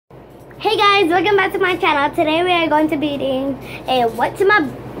Hey guys, welcome back to my channel. Today we are going to be doing a what's in my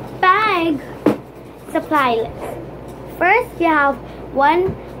bag supply list. First, you have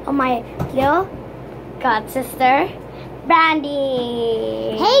one of my little god sister,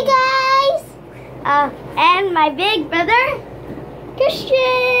 Brandy. Hey guys! And my big brother,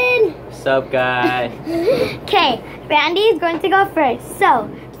 Christian. What's up, guys? Okay, Brandy is going to go first. So,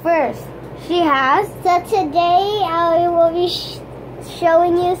 first, she has... So today I will be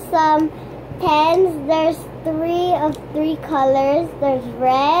showing you some pens. There's three colors. There's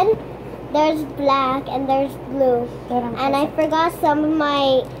red, there's black, and there's blue. And I forgot some of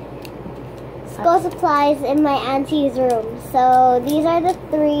my school supplies in my auntie's room. So these are the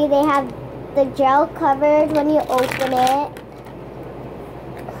three. They have the gel covered when you open it.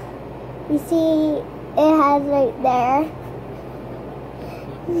 You see it has right there.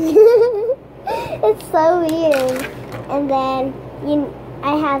 It's so weird. And then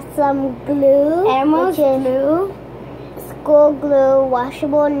I have some glue, Elmo's glue, school glue,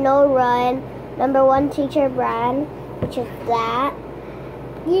 washable, no run, #1 teacher brand, which is that.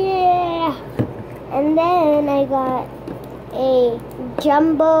 Yeah. And then I got a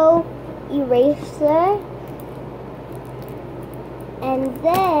jumbo eraser. And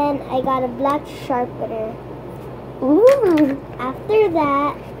then I got a black sharpener. ooh, After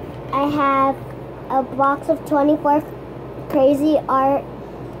that, I have a box of 24 Crazy Art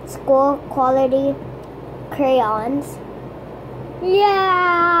school quality crayons.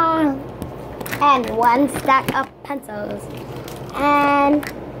 Yeah! and one stack of pencils. And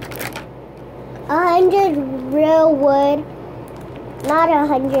 100 real wood. Not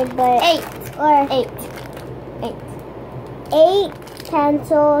 100, but 8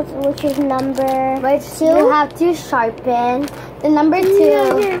 pencils, which is number which 2. you have to sharpen. The number 2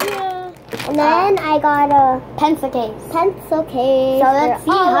 And then I got a pencil case. pencil case. So let's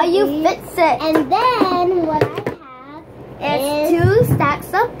see for all how of you these. fix it. And then what I have It's is 2 stacks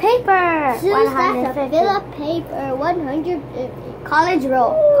of paper. 2 stacks of 150. filler paper, 150. College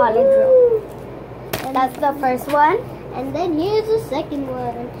roll. And That's the first one. And then here's the second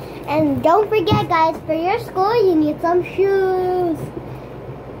one. And don't forget, guys, for your school, you need some shoes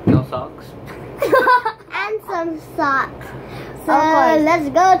No socks? and some socks. So Of course. let's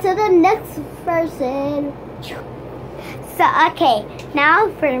go to the next person. So, okay. Now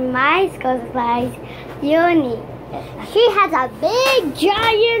for my school supplies, you need... She has a big,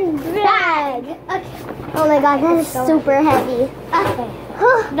 giant bag. Okay. Oh my God, that is super heavy. Okay.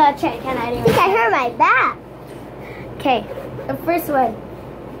 The check, can I I think I hurt my back. Okay. The first one.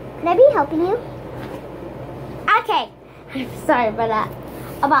 Can I be helping you? Okay. I'm sorry about that.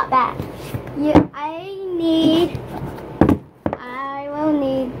 I will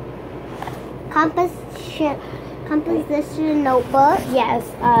need composition notebook, yes,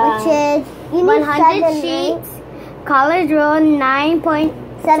 which is you need 100 sheets, college roll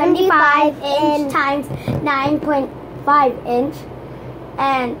 9.75 inch times 9.5 inch,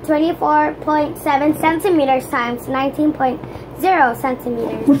 and 24.7 centimeters times 19.0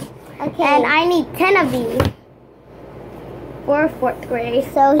 centimeters. Okay. And I need 10 of these for 4th grade.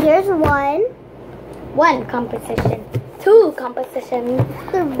 So here's one. 1 composition, 2 composition,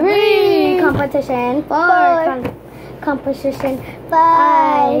 3 composition, 4 composition,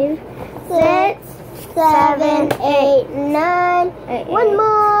 5, 6, 7, 8, 9. Eight. One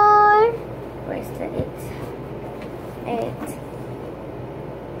more. Where's the 8? 8.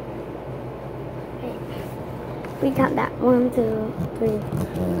 We got that. 1, 2, 3.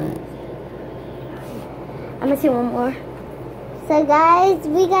 I'm gonna see one more. So guys,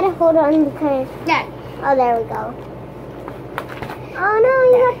 we gotta hold on because Yeah. oh, there we go. Oh no,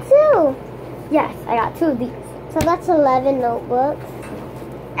 you got 2. Yes, I got 2 of these. So that's 11 notebooks.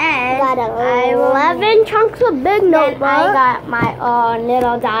 And Got I will 11 chunks of big Then notebook. I got my own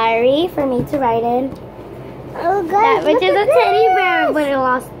little diary for me to write in. Oh guys, Which look is at a teddy bear, this. but it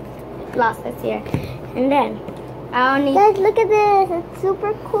lost this year. And then I'll need Guys, look at this. It's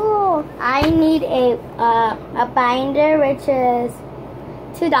super cool. I need a binder, which is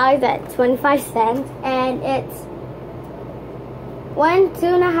 $2.25, and it's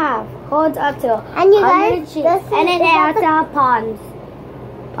 2.5 holds up to And you 100 guys, sheets, this is- and it is that has the- to have ponds.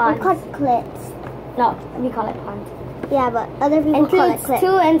 We call it clips. No, we call it ponds. Yeah, but other people call it Includes clips.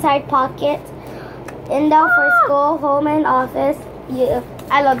 2 inside pockets. Indoor for school, home, and office. Yeah,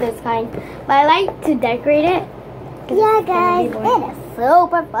 I love this kind, but I like to decorate it. 'cause Yeah, it's gonna guys, be boring. it is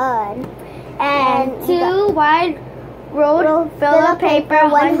super fun. And you 2 wide rolled filler paper,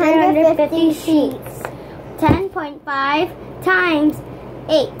 150 sheets. 10.5 times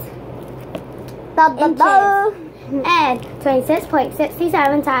 8 Da, da, da. and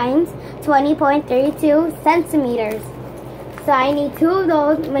 26.67 times 20.32 centimeters. So I need 2 of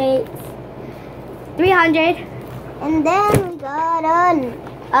those, makes 300. And then we got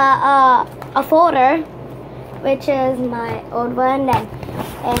A folder, which is my old one. Then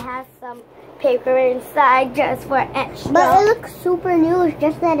it has some paper inside just for extra. But it looks super new, it's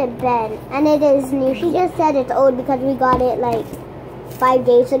just that it bent. And it is new. She just said it's old because we got it like 5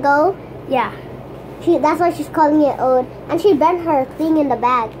 days ago. Yeah. That's why she's calling it old. And she bent her thing in the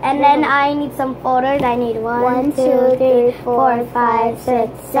bag. And then I need some folders. I need 1, 2, 3, 4, 5,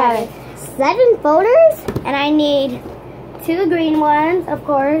 6, 7. 7 folders? And I need 2 green ones, of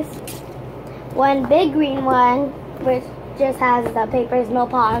course. 1 big green one, which just has the papers, no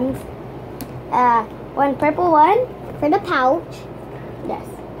palms. 1 purple one. For the pouch. Yes,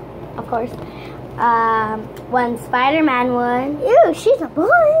 of course. 1 Spider-Man one. Ew, she's a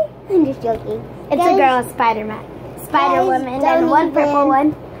boy. I'm just joking. It's a girl, Spider-Man. Spider-Woman. And 1 purple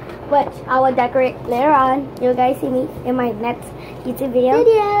one, which I will decorate later on. You guys see me in my next YouTube video.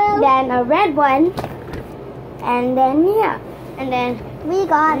 Then a red one. And then, yeah. And then we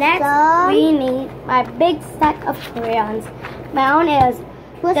got next, some. we need my big stack of crayons. My own is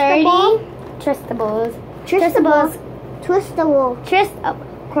 30 Twistables.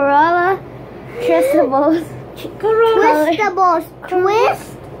 Corolla Twistables. Twistables. Twist.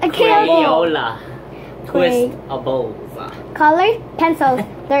 Crayola. Twistables. Colored pencils,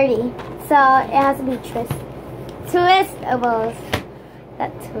 30. So it has to be Twistables.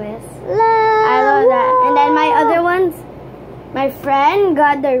 That twist. I love that. And then my other ones, my friend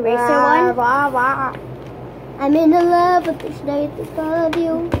got the eraser one. I'm in love with this day because of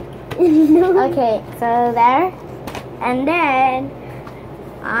you. Okay, so there. And then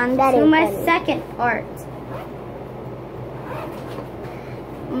on to my second art.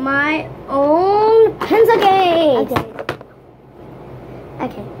 My own pencil case.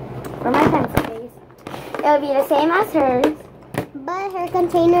 Okay. For my pencil case, it'll be the same as hers. But her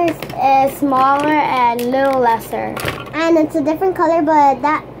container is smaller and a little lesser. And it's a different color, but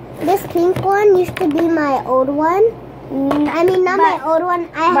this pink one used to be my old one. I mean, not my old one.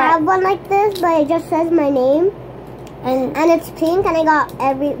 I have one like this, but it just says my name. And it's pink, and I got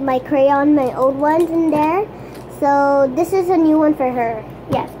my crayon, my old ones in there. So this is a new one for her.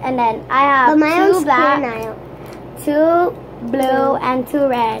 Yes, and then I have 2 black, 2 blue, and 2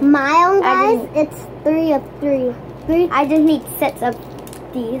 red. My own, guys, it's 3 of 3. I just need 6 of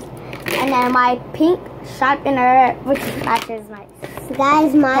these. And then my pink sharpener, which matches my.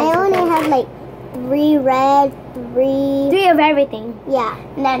 Guys, my own, I have like 3 red, 3 of everything. Yeah.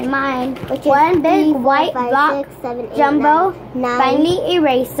 And then mine, which 1 big 3, 4, white 5, block 6, 7, 8, jumbo 9. Finally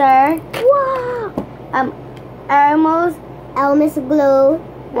eraser. Wow. Elmer's glue,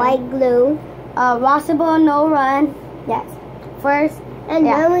 white glue. washable no run. Yes. First. And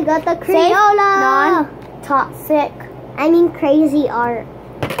then we got the Crayola. Non-toxic. I mean crazy art.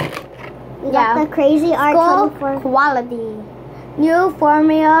 We got the crazy art. Skull quality. New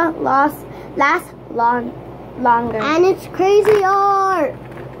formula lasts longer. And it's crazy art.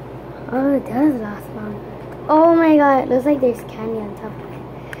 Oh, it does last longer. Oh my god, it looks like there's candy on top of it.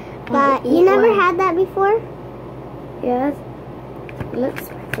 But you never had that before? Yes. It looks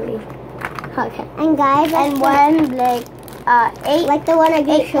sparkly. Okay. And guys, and 1 like 8. Like the one I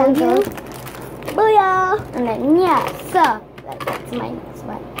just showed you. Booyah! And then yeah, so that's my next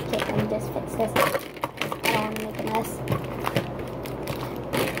one. Okay, let me just fix this. I don't want to make a mess.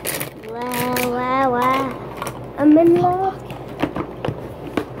 Wow. I'm in love.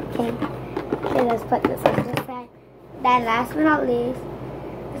 Okay, let's put this on this side. Then last but not least,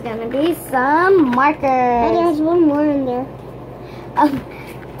 is gonna be some markers. And there's 1 more in there.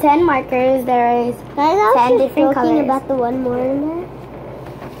 10 markers. There is 10 different colors. About the 1 more in there.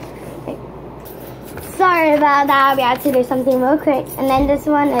 Okay. Sorry about that. We had to do something real quick. And then this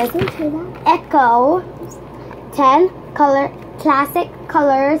one is Echo. 10 classic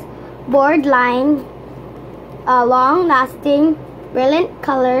colors, board line, long-lasting, brilliant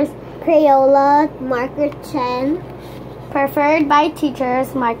colors. Crayola marker 10. Preferred by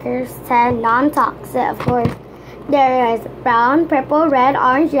teachers, markers 10, non-toxic, of course. There is brown, purple, red,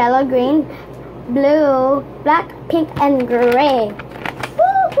 orange, yellow, green, blue, black, pink, and gray.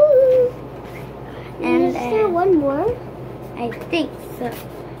 Woohoo! And is there 1 more? I think so.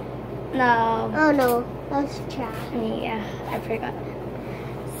 No. Oh no, that's trash. Yeah, I forgot.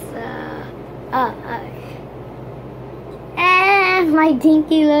 So, and my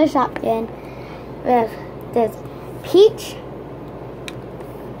dinky little shotgun with this peach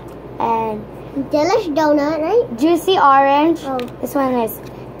and delish donut, right? Juicy orange. Oh. This one is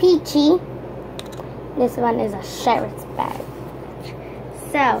peachy. This one is a sheriff's bag.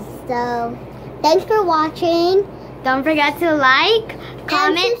 So, thanks for watching. don't forget to like,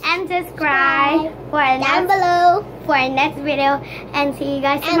 comment, and subscribe for our Down next, below. for our next video. And see you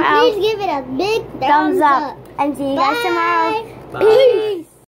guys And tomorrow. please give it a big Thumbs up. And see you guys Bye. tomorrow. Bye. Peace.